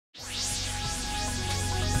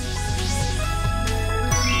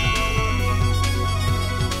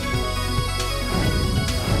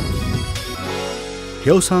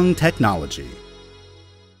Hyosung Technology.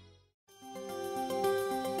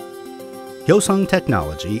 Hyosung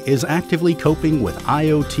Technology is actively coping with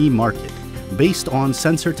IoT market based on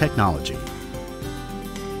sensor technology.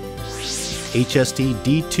 HST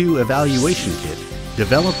D2 Evaluation Kit,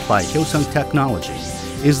 developed by Hyosung Technology,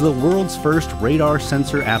 is the world's first radar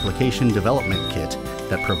sensor application development kit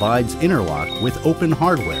that provides interlock with open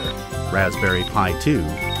hardware, Raspberry Pi 2,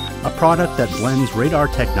 a product that blends radar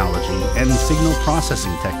technology and signal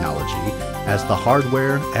processing technology as the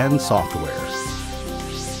hardware and software.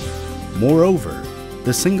 Moreover,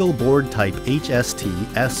 the single board type HST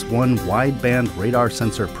S1 wideband radar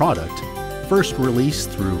sensor product, first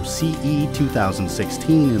released through CE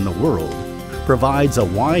 2016 in the world, provides a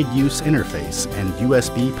wide use interface and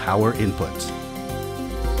USB power input.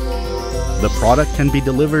 The product can be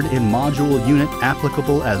delivered in module unit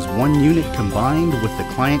applicable as one unit combined with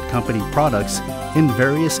the client company products in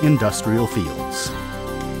various industrial fields.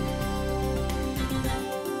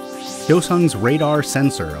 Hyosung's radar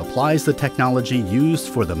sensor applies the technology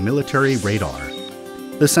used for the military radar.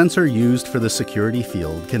 The sensor used for the security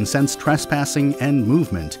field can sense trespassing and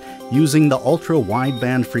movement using the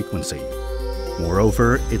ultra-wideband frequency.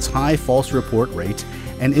 Moreover, its high false report rate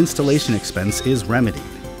and installation expense is remedied.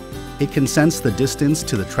 It can sense the distance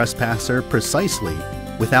to the trespasser precisely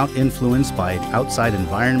without influence by an outside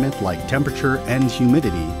environment like temperature and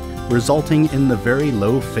humidity, resulting in the very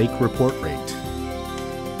low fake report rate.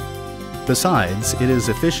 Besides, it is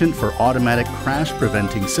efficient for automatic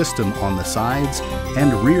crash-preventing system on the sides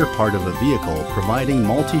and rear part of a vehicle, providing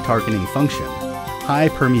multi-targeting function, high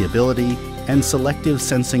permeability, and selective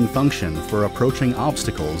sensing function for approaching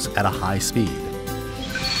obstacles at a high speed.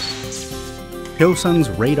 Hyosung's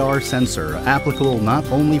radar sensor applicable not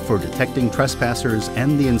only for detecting trespassers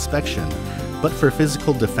and the inspection, but for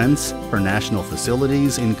physical defense for national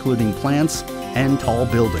facilities including plants and tall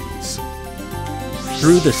buildings.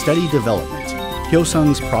 Through the steady development,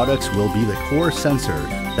 Hyosung's products will be the core sensor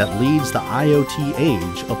that leads the IoT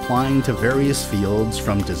age, applying to various fields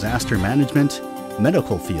from disaster management,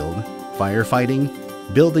 medical field, firefighting,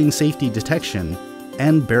 building safety detection,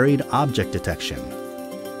 and buried object detection.